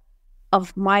detail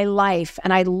of my life,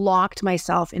 and I locked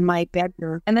myself in my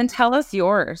bedroom. And then tell us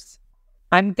yours.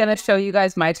 I'm going to show you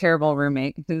guys my terrible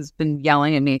roommate who's been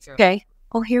yelling at me. Okay.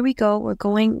 Oh, here we go. We're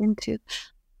going into...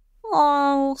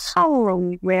 Oh,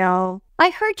 hello, Will. I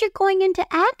heard you're going into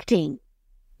acting.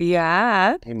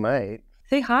 Yeah. He might.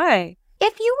 Say hi.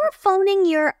 If you were phoning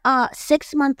your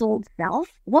 6-month-old self,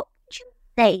 what would you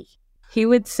say? He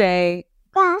would say,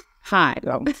 hi. Hi.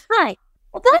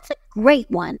 Well, that's a great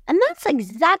one. And that's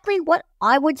exactly what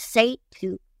I would say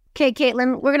too. Okay,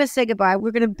 Caitlin, we're going to say goodbye.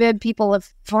 We're going to bid people a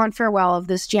fond farewell of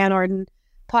this Jan Arden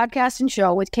podcast and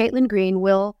show with Caitlin Green,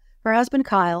 Will, her husband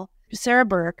Kyle, Sarah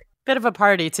Burke. Bit of a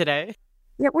party today.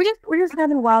 Yeah, we're just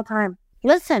having a wild time.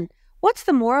 Listen, what's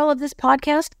the moral of this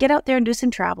podcast? Get out there and do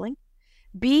some traveling.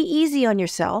 Be easy on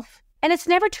yourself. And it's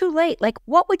never too late. Like,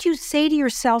 what would you say to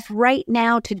yourself right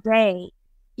now, today,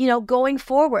 going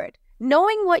forward?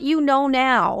 Knowing what you know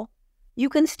now, you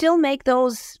can still make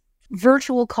those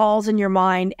virtual calls in your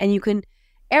mind, and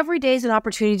every day is an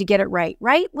opportunity to get it right.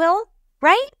 Right, Will?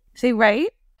 Right? Say right.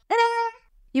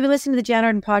 You've been listening to the Jan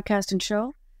Arden podcast and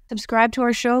show. Subscribe to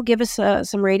our show. Give us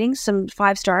some ratings, some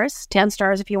 5 stars, 10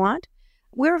 stars if you want.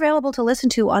 We're available to listen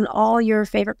to on all your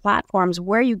favorite platforms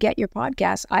where you get your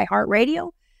podcasts.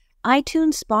 iHeartRadio,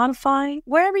 iTunes, Spotify,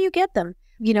 wherever you get them.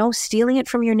 Stealing it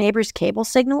from your neighbor's cable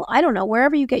signal. I don't know,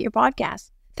 wherever you get your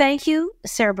podcasts. Thank you,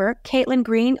 Sarah Burke. Caitlin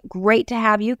Green, great to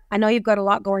have you. I know you've got a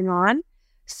lot going on.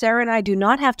 Sarah and I do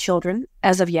not have children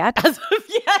as of yet.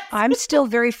 I'm still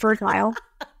very fertile.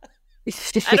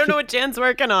 I don't know what Jan's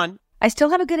working on. I still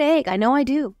have a good egg. I know I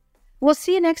do. We'll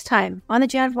see you next time on the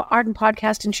Jan Arden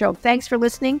podcast and show. Thanks for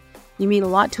listening. You mean a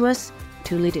lot to us.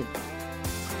 Toodly-doo.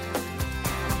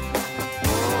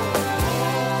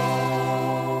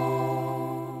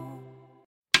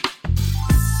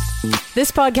 This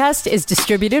podcast is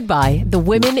distributed by the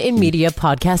Women in Media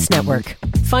Podcast Network.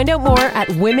 Find out more at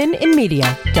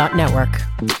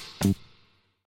womeninmedia.network.